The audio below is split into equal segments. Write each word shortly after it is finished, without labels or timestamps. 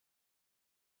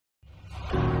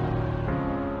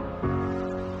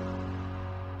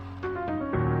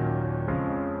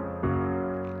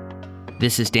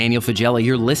This is Daniel Faggella.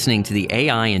 You're listening to the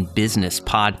AI in Business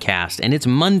podcast, and it's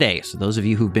Monday. So those of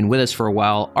you who've been with us for a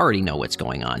while already know what's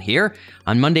going on here.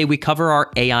 On Monday, we cover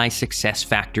our AI Success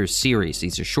Factors series.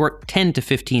 These are short 10 to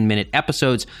 15-minute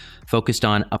episodes focused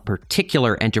on a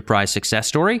particular enterprise success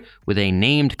story with a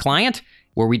named client,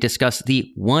 where we discuss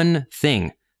the one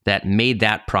thing that made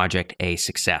that project a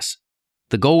success.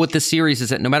 The goal with this series is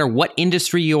that no matter what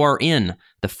industry you are in,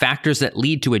 the factors that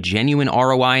lead to a genuine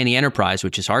ROI in the enterprise,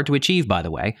 which is hard to achieve, by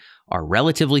the way, are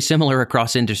relatively similar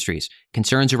across industries.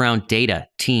 Concerns around data,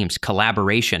 teams,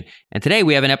 collaboration. And today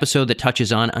we have an episode that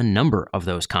touches on a number of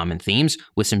those common themes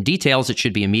with some details that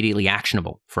should be immediately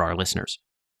actionable for our listeners.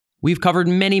 We've covered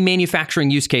many manufacturing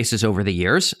use cases over the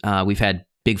years. We've had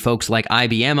big folks like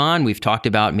IBM on. We've talked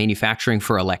about manufacturing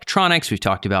for electronics. We've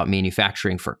talked about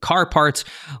manufacturing for car parts.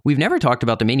 We've never talked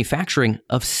about the manufacturing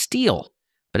of steel.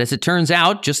 But as it turns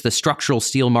out, just the structural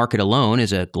steel market alone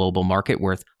is a global market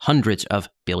worth hundreds of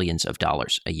billions of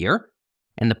dollars a year.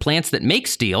 And the plants that make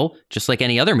steel, just like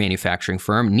any other manufacturing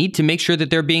firm, need to make sure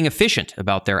that they're being efficient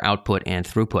about their output and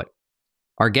throughput.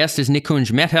 Our guest is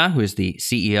Nikunj Mehta, who is the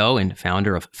CEO and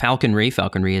founder of Falconry.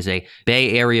 Falconry is a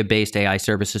Bay Area-based AI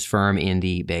services firm in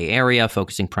the Bay Area,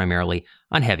 focusing primarily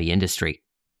on heavy industry.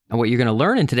 And what you're going to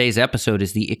learn in today's episode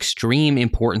is the extreme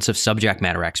importance of subject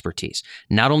matter expertise,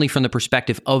 not only from the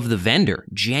perspective of the vendor,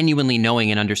 genuinely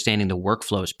knowing and understanding the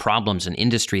workflows, problems, and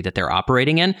industry that they're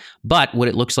operating in, but what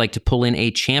it looks like to pull in a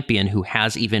champion who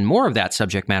has even more of that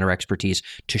subject matter expertise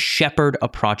to shepherd a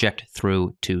project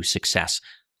through to success.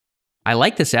 I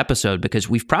like this episode because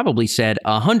we've probably said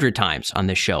 100 times on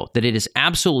this show that it is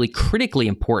absolutely critically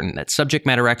important that subject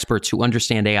matter experts who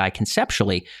understand AI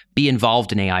conceptually be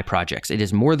involved in AI projects. It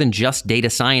is more than just data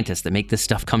scientists that make this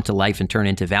stuff come to life and turn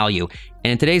into value.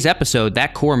 And in today's episode,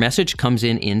 that core message comes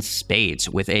in spades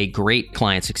with a great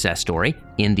client success story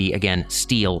in the, again,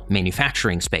 steel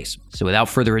manufacturing space. So without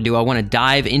further ado, I want to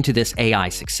dive into this AI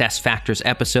Success Factors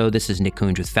episode. This is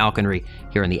Nikunj with Falconry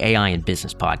here on the AI in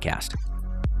Business podcast.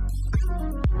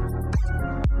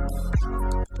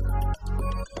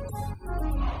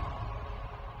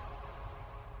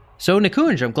 So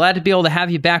Nikunj, I'm glad to be able to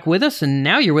have you back with us, and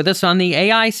now you're with us on the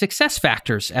AI Success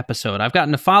Factors episode. I've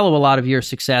gotten to follow a lot of your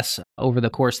success over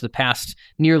the course of the past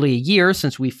nearly a year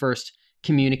since we first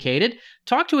communicated.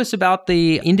 Talk to us about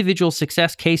the individual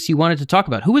success case you wanted to talk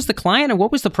about. Who was the client and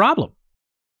what was the problem?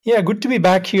 Yeah, good to be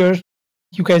back here.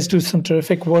 You guys do some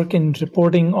terrific work in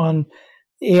reporting on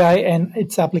AI and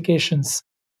its applications.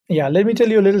 Yeah, let me tell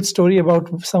you a little story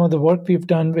about some of the work we've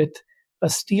done with a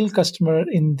steel customer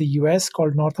in the US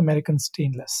called North American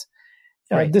Stainless.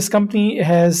 Right. This company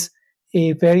has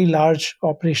a very large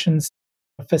operations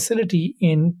facility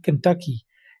in Kentucky.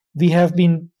 We have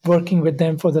been working with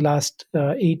them for the last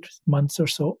 8 months or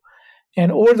so.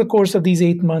 And over the course of these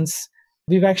 8 months,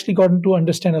 we've actually gotten to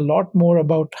understand a lot more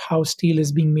about how steel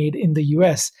is being made in the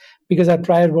US because our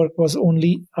prior work was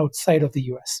only outside of the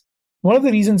US. One of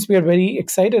the reasons we are very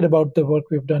excited about the work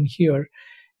we've done here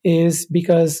is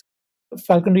because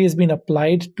Falconry has been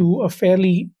applied to a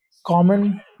fairly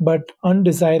common but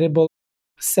undesirable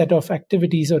set of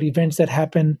activities or events that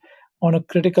happen on a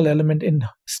critical element in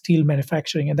steel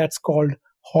manufacturing, and that's called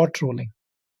hot rolling.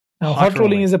 Now, hot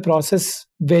rolling is a process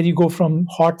where you go from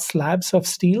hot slabs of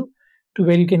steel to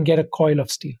where you can get a coil of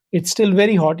steel. It's still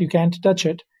very hot. You can't touch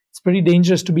it. It's pretty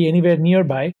dangerous to be anywhere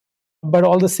nearby. But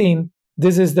all the same,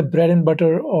 this is the bread and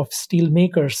butter of steel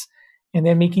makers. And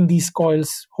they're making these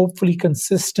coils hopefully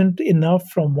consistent enough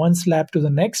from one slab to the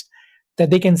next that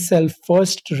they can sell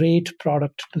first-rate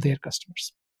product to their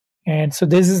customers. And so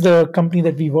this is the company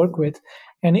that we work with.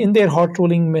 And in their hot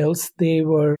rolling mills, they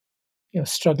were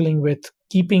struggling with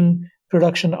keeping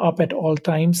production up at all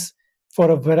times for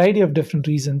a variety of different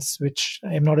reasons, which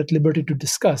I am not at liberty to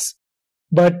discuss.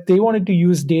 But they wanted to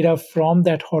use data from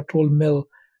that hot roll mill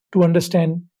to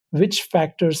understand which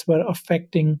factors were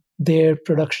affecting their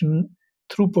production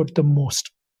throughput the most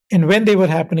and when they were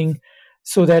happening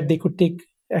so that they could take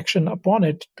action upon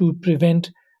it to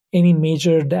prevent any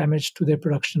major damage to their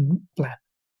production plan.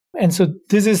 And so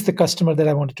this is the customer that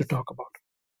I wanted to talk about.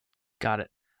 Got it.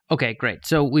 Okay, great.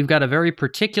 So we've got a very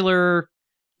particular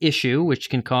issue which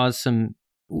can cause some...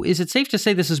 Is it safe to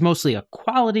say this is mostly a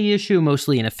quality issue,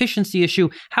 mostly an efficiency issue?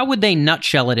 How would they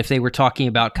nutshell it if they were talking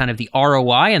about kind of the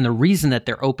ROI and the reason that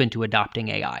they're open to adopting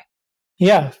AI?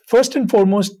 Yeah, first and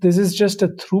foremost, this is just a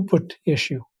throughput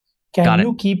issue. Can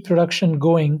you keep production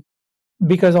going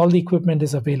because all the equipment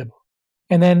is available?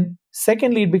 And then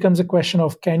secondly, it becomes a question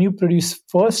of can you produce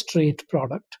first-rate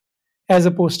product as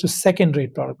opposed to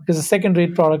second-rate product? Because a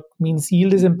second-rate product means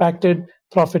yield is impacted,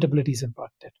 profitability is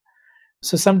impacted.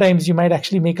 So sometimes you might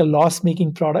actually make a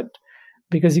loss-making product,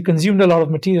 because you consumed a lot of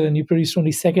material and you produced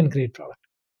only second grade product.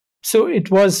 So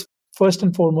it was first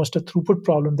and foremost a throughput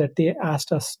problem that they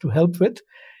asked us to help with.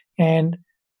 And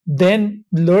then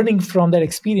learning from that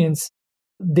experience,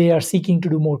 they are seeking to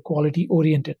do more quality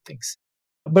oriented things.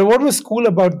 But what was cool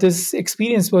about this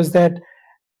experience was that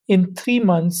in 3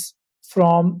 months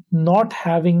from not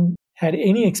having had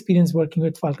any experience working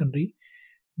with falconry,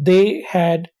 they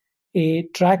had a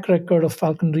track record of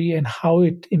falconry and how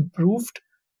it improved,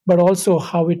 but also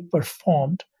how it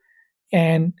performed,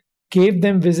 and gave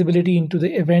them visibility into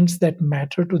the events that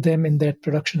matter to them in that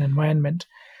production environment,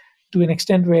 to an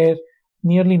extent where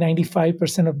nearly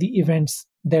 95% of the events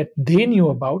that they knew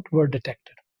about were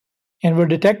detected, and were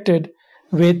detected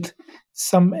with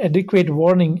some adequate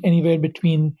warning anywhere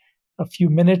between a few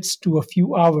minutes to a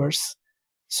few hours,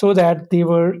 so that they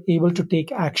were able to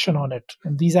take action on it.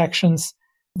 And these actions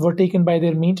were taken by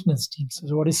their maintenance teams.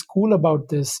 So what is cool about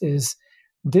this is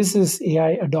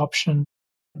AI adoption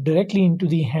directly into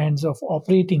the hands of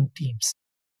operating teams.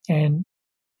 And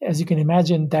as you can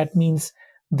imagine, that means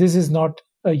this is not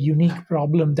a unique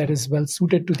problem that is well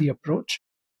suited to the approach.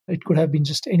 It could have been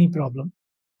just any problem.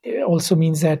 It also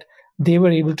means that they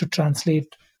were able to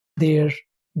translate their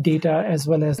data as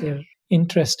well as their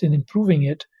interest in improving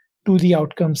it to the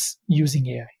outcomes using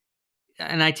AI.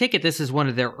 And I take it this is one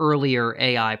of their earlier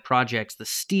AI projects. The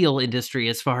steel industry,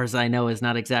 as far as I know, is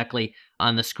not exactly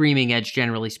on the screaming edge,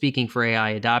 generally speaking, for AI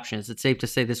adoption. Is it safe to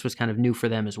say this was kind of new for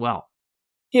them as well?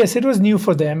 Yes, it was new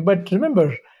for them. But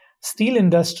remember, steel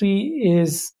industry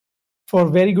is, for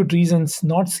very good reasons,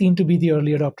 not seen to be the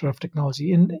early adopter of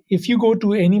technology. And if you go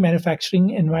to any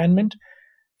manufacturing environment,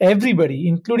 everybody,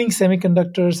 including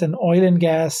semiconductors and oil and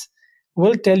gas,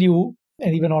 will tell you,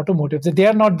 and even automotive, that they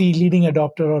are not the leading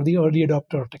adopter or the early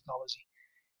adopter of technology,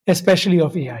 especially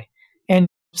of AI. And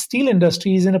steel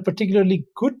industry is in a particularly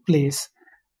good place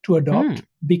to adopt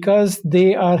because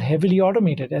they are heavily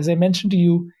automated. As I mentioned to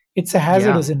you, it's a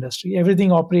hazardous industry.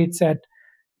 Everything operates at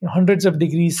hundreds of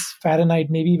degrees Fahrenheit,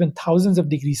 maybe even thousands of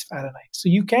degrees Fahrenheit. So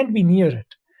you can't be near it.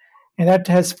 And that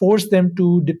has forced them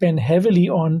to depend heavily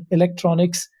on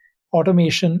electronics,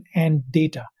 automation, and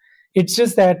data. It's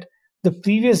just that the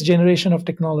previous generation of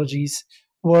technologies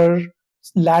were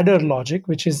ladder logic,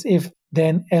 which is if,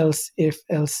 then, else, if,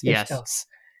 else, if, else.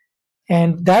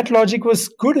 And that logic was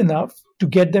good enough to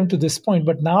get them to this point.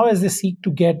 But now as they seek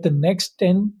to get the next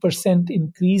 10%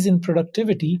 increase in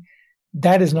productivity,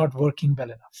 that is not working well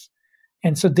enough.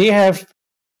 And so they have,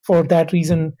 for that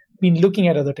reason, been looking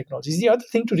at other technologies. The other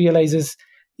thing to realize is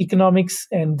economics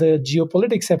and the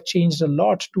geopolitics have changed a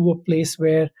lot to a place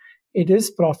where it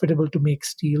is profitable to make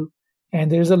steel, and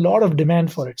there's a lot of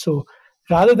demand for it. So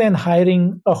rather than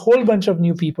hiring a whole bunch of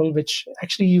new people, which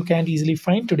actually you can't easily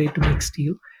find today to make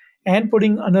steel, and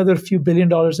putting another few $1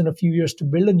 billion in a few years to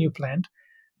build a new plant,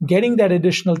 getting that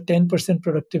additional 10%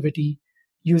 productivity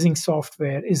using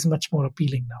software is much more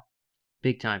appealing now.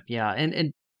 Big time. Yeah.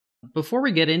 And before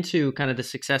we get into kind of the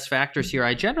success factors here,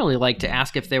 I generally like to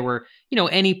ask if there were,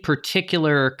 any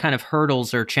particular kind of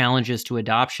hurdles or challenges to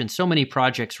adoption. So many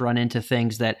projects run into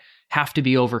things that have to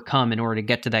be overcome in order to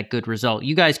get to that good result.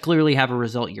 You guys clearly have a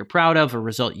result you're proud of, a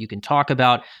result you can talk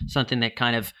about, something that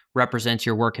kind of represents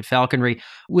your work at Falconry.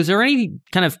 Was there any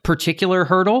kind of particular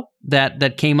hurdle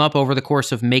that came up over the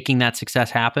course of making that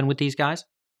success happen with these guys?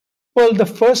 Well, the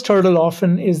first hurdle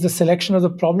often is the selection of the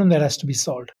problem that has to be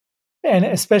solved. And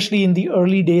especially in the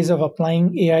early days of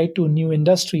applying AI to new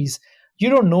industries, you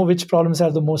don't know which problems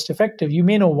are the most effective. You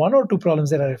may know one or two problems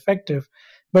that are effective,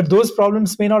 but those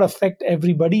problems may not affect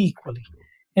everybody equally.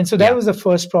 And so that was the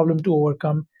first problem to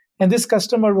overcome. And this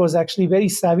customer was actually very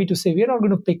savvy to say, we're not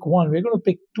going to pick one, we're going to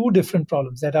pick two different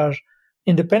problems that are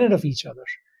independent of each other.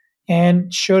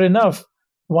 And sure enough,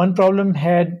 one problem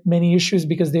had many issues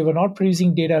because they were not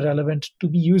producing data relevant to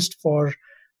be used for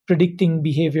predicting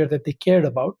behavior that they cared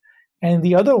about. And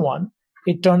the other one,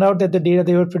 it turned out that the data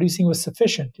they were producing was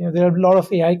sufficient. There are a lot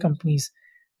of AI companies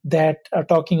that are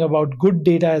talking about good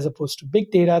data as opposed to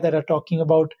big data, that are talking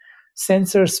about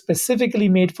sensors specifically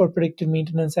made for predictive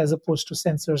maintenance as opposed to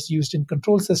sensors used in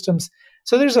control systems.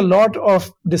 So there's a lot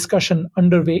of discussion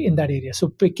underway in that area. So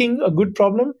picking a good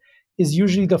problem is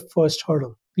usually the first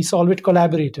hurdle. We solve it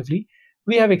collaboratively.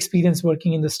 We have experience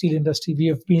working in the steel industry. We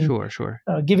have been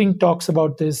giving talks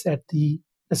about this at the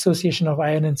Association of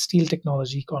Iron and Steel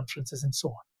Technology conferences and so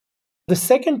on. The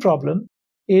second problem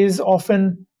is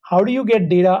often, how do you get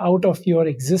data out of your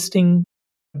existing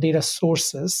data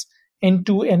sources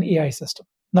into an AI system?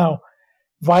 Now,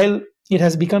 while it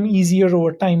has become easier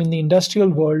over time in the industrial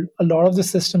world, a lot of the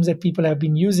systems that people have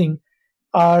been using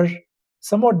are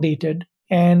somewhat dated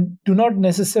and do not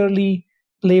necessarily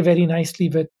play very nicely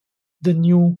with the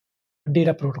new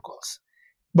data protocols.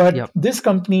 But Yep. this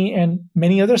company and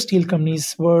many other steel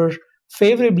companies were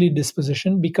favorably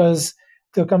dispositioned because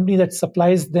the company that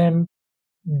supplies them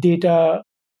data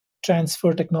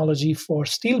transfer technology for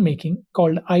steelmaking,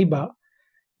 called IBA,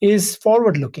 is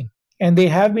forward looking. And they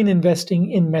have been investing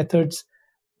in methods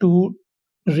to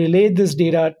relay this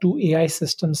data to AI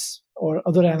systems or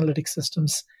other analytic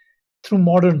systems through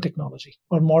modern technology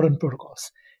or modern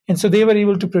protocols. And so they were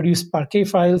able to produce Parquet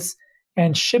files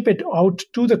and ship it out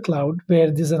to the cloud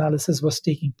where this analysis was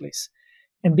taking place.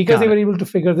 And because they were able to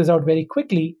figure this out very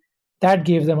quickly, that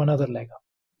gave them another leg up.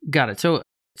 Got it. So it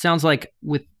sounds like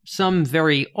with some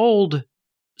very old,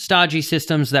 stodgy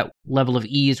systems, that level of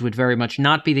ease would very much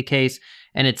not be the case.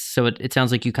 And it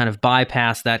sounds like you kind of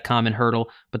bypassed that common hurdle.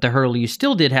 But the hurdle you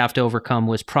still did have to overcome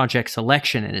was project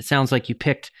selection. And it sounds like you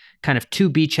picked kind of two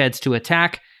beachheads to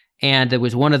attack. And there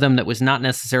was one of them that was not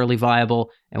necessarily viable,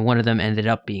 and one of them ended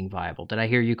up being viable. Did I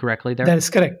hear you correctly there? That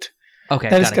is correct. Okay,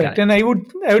 that is correct. And I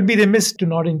would be remiss to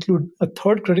not include a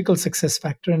third critical success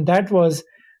factor, and that was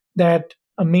that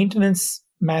a maintenance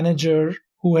manager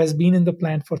who has been in the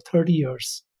plant for 30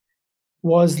 years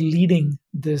was leading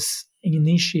this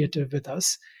initiative with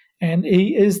us, and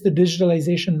he is the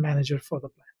digitalization manager for the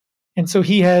plant. And so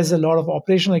he has a lot of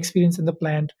operational experience in the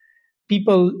plant.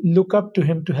 People look up to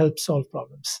him to help solve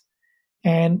problems.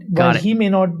 And while he may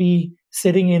not be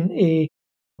sitting in a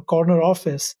corner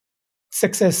office,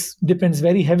 success depends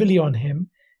very heavily on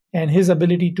him and his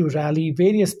ability to rally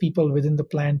various people within the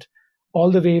plant,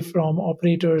 all the way from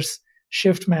operators,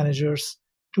 shift managers,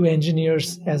 to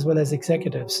engineers, as well as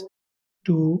executives,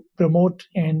 to promote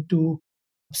and to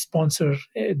sponsor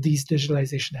these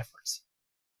digitalization efforts.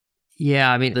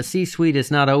 Yeah, I mean, the C-suite is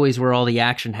not always where all the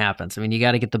action happens. I mean, you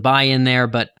got to get the buy-in there,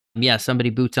 but yeah, somebody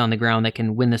boots on the ground that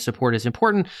can win the support is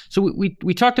important. So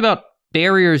we talked about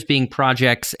barriers being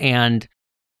projects and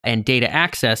data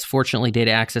access. Fortunately,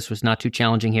 data access was not too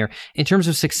challenging here. In terms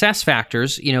of success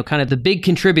factors, kind of the big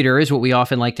contributor is what we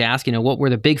often like to ask, what were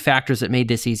the big factors that made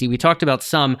this easy? We talked about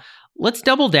some. Let's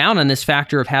double down on this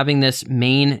factor of having this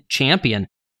main champion.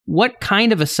 What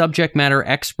kind of a subject matter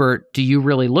expert do you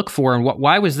really look for, and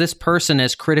why was this person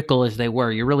as critical as they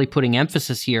were? You're really putting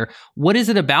emphasis here. What is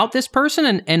it about this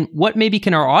person, and what maybe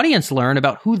can our audience learn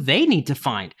about who they need to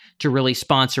find to really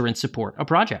sponsor and support a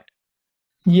project?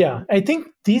 Yeah, I think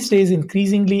these days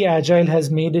increasingly Agile has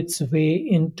made its way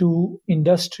into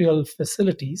industrial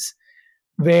facilities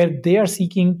where they are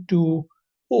seeking to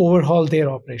overhaul their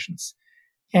operations.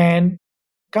 And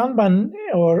Kanban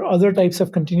or other types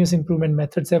of continuous improvement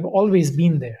methods have always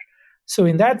been there. So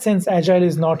in that sense, Agile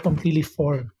is not completely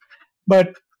foreign.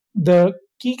 But the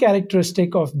key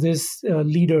characteristic of this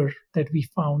leader that we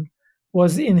found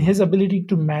was in his ability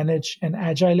to manage an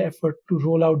Agile effort to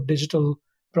roll out digital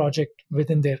project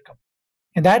within their company.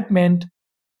 And that meant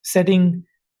setting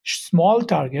small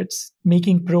targets,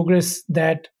 making progress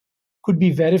that could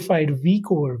be verified week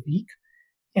over week,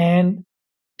 and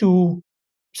to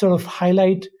sort of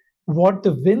highlight what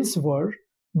the wins were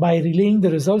by relaying the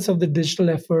results of the digital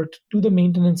effort to the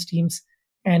maintenance teams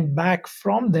and back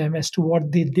from them as to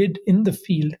what they did in the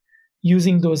field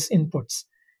using those inputs.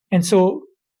 And so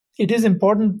it is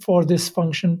important for this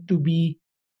function to be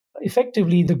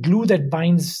effectively the glue that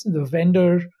binds the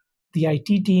vendor, the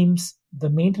IT teams, the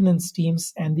maintenance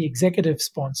teams, and the executive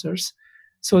sponsors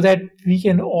so that we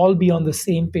can all be on the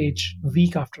same page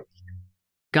week after week.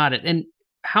 Got it. And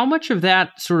how much of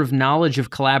that sort of knowledge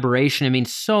of collaboration, I mean,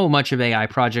 so much of AI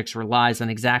projects relies on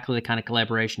exactly the kind of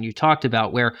collaboration you talked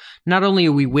about, where not only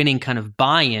are we winning kind of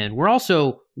buy-in, we're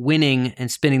also winning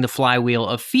and spinning the flywheel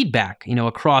of feedback,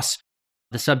 across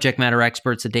the subject matter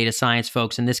experts, the data science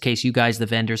folks, in this case, you guys, the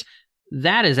vendors.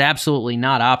 That is absolutely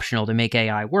not optional to make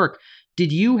AI work.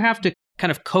 Did you have to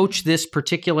kind of coach this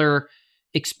particular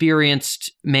experienced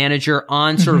manager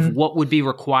on sort of what would be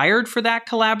required for that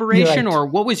collaboration, or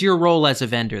what was your role as a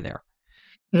vendor there?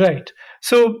 Right.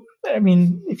 So, I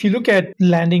mean, if you look at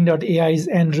Landing.ai's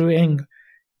Andrew Ng,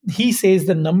 he says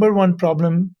the number one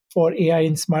problem for AI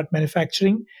in smart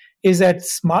manufacturing is that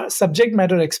smart subject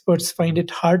matter experts find it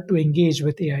hard to engage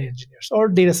with AI engineers or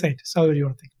data scientists, however you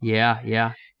want to think.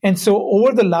 Yeah. And so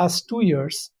over the last 2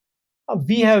 years,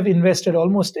 we have invested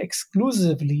almost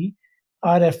exclusively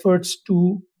our efforts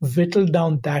to whittle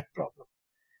down that problem.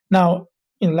 Now,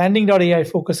 in Landing.ai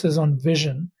focuses on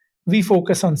vision. We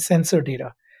focus on sensor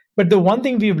data. But the one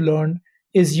thing we've learned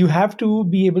is you have to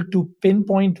be able to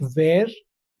pinpoint where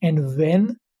and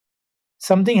when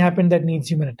something happened that needs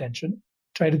human attention,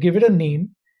 try to give it a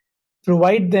name,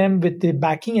 provide them with the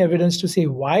backing evidence to say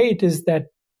why it is that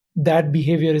that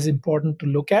behavior is important to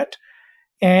look at,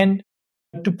 and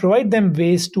to provide them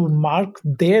ways to mark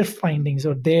their findings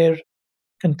or their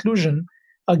conclusion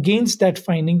against that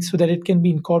finding so that it can be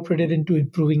incorporated into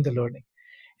improving the learning.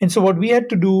 And so what we had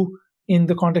to do in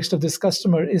the context of this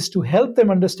customer is to help them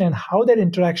understand how that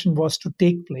interaction was to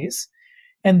take place.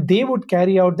 And they would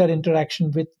carry out that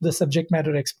interaction with the subject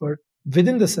matter expert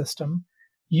within the system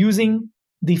using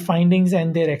the findings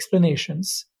and their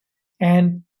explanations.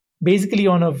 And basically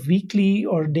on a weekly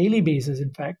or daily basis,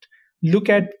 in fact, look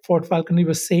at what Falconry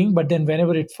was saying, but then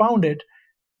whenever it found it,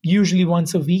 usually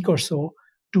once a week or so,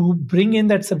 to bring in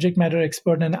that subject matter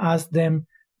expert and ask them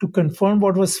to confirm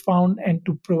what was found and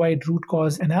to provide root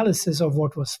cause analysis of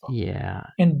what was found. Yeah.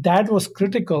 And that was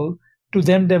critical to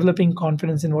them developing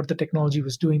confidence in what the technology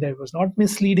was doing, that it was not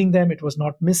misleading them, it was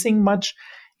not missing much,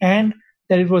 and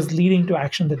that it was leading to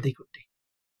action that they could take.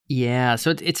 Yeah.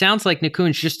 So it sounds like,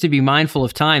 Nikunj, just to be mindful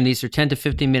of time, these are 10 to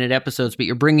 15-minute episodes, but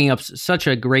you're bringing up such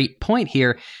a great point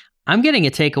here. I'm getting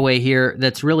a takeaway here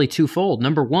that's really twofold.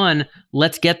 Number one,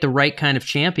 let's get the right kind of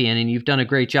champion. And you've done a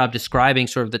great job describing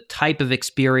sort of the type of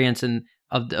experience and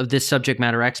of this subject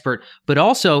matter expert, but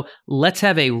also let's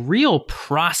have a real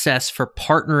process for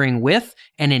partnering with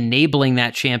and enabling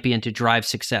that champion to drive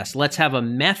success. Let's have a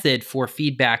method for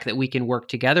feedback that we can work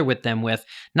together with them with,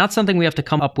 not something we have to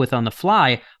come up with on the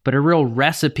fly, but a real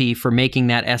recipe for making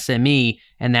that SME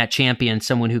and that champion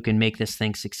someone who can make this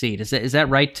thing succeed. Is that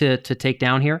right to take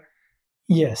down here?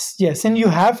 Yes. And you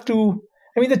have to,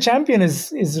 the champion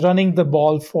is running the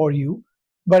ball for you,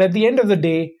 but at the end of the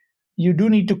day, you do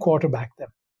need to quarterback them.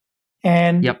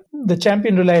 And the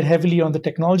champion relied heavily on the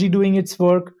technology doing its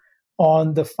work,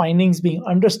 on the findings being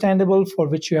understandable for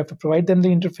which you have to provide them the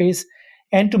interface,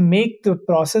 and to make the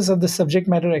process of the subject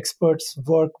matter experts'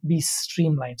 work be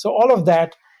streamlined. So all of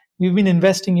that we've been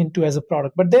investing into as a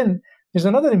product. But then there's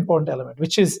another important element,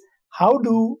 which is how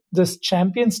do the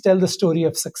champions tell the story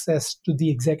of success to the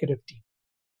executive team?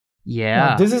 Yeah.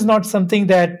 Now, this is not something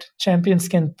that champions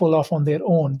can pull off on their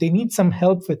own. They need some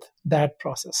help with that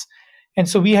process. And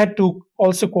so we had to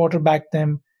also quarterback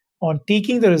them on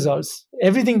taking the results,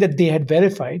 everything that they had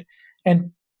verified, and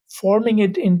forming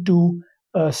it into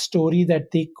a story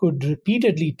that they could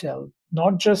repeatedly tell,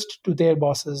 not just to their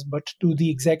bosses, but to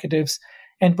the executives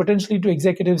and potentially to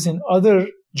executives in other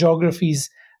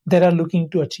geographies that are looking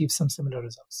to achieve some similar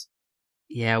results.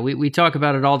 Yeah, we talk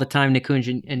about it all the time,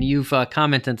 Nikunj, and you've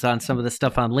commented on some of the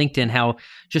stuff on LinkedIn, how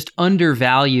just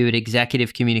undervalued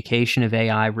executive communication of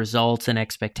AI results and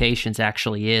expectations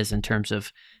actually is in terms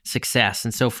of success.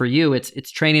 And so for you, it's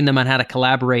training them on how to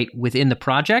collaborate within the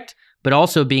project, but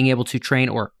also being able to train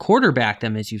or quarterback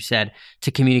them, as you said,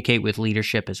 to communicate with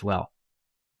leadership as well.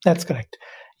 That's correct.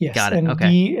 Yes. Got it. And okay.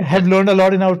 We have learned a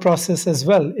lot in our process as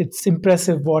well. It's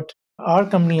impressive what our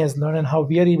company has learned and how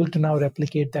we are able to now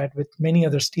replicate that with many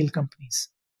other steel companies.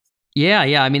 Yeah.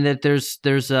 I mean, that there's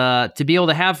to be able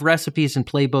to have recipes and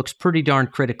playbooks pretty darn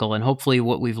critical. And hopefully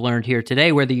what we've learned here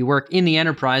today, whether you work in the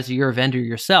enterprise or you're a vendor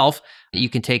yourself, you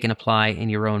can take and apply in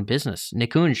your own business.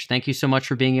 Nikunj, thank you so much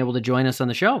for being able to join us on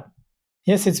the show.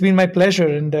 Yes, it's been my pleasure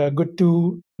and good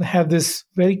to have this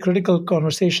very critical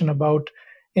conversation about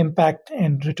impact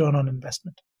and return on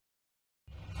investment.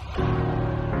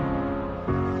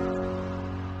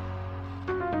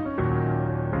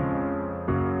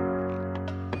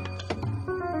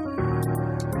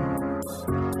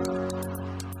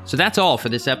 So that's all for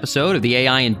this episode of the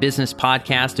AI in Business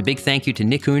podcast. A big thank you to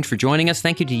Nikunj for joining us.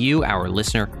 Thank you to you, our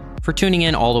listener, for tuning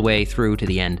in all the way through to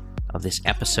the end of this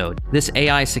episode. This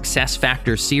AI Success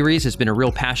Factors series has been a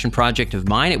real passion project of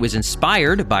mine. It was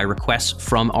inspired by requests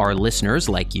from our listeners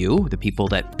like you, the people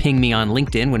that ping me on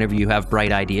LinkedIn whenever you have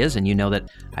bright ideas, and you know that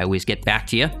I always get back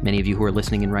to you. Many of you who are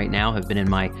listening in right now have been in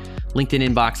my LinkedIn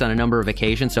inbox on a number of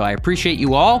occasions, so I appreciate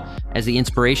you all as the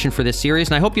inspiration for this series,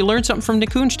 and I hope you learned something from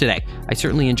Nikunj today. I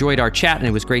certainly enjoyed our chat, and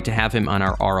it was great to have him on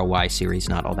our ROI series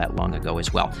not all that long ago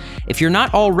as well. If you're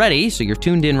not already, so you're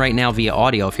tuned in right now via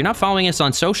audio, if you're not following us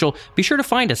on social, be sure to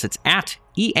find us. It's at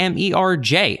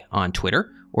EMERJ on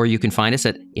Twitter, or you can find us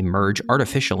at Emerge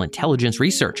Artificial Intelligence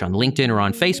Research on LinkedIn or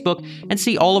on Facebook, and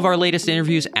see all of our latest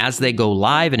interviews as they go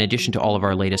live, in addition to all of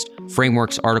our latest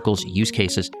frameworks, articles, use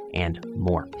cases, and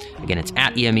more. Again, it's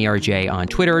at EMERJ on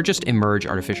Twitter, or just Emerge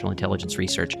Artificial Intelligence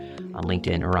Research on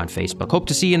LinkedIn or on Facebook. Hope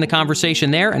to see you in the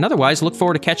conversation there, and otherwise look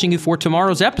forward to catching you for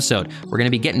tomorrow's episode. We're going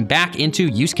to be getting back into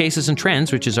use cases and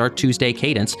trends, which is our Tuesday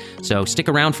cadence, so stick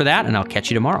around for that, and I'll catch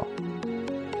you tomorrow.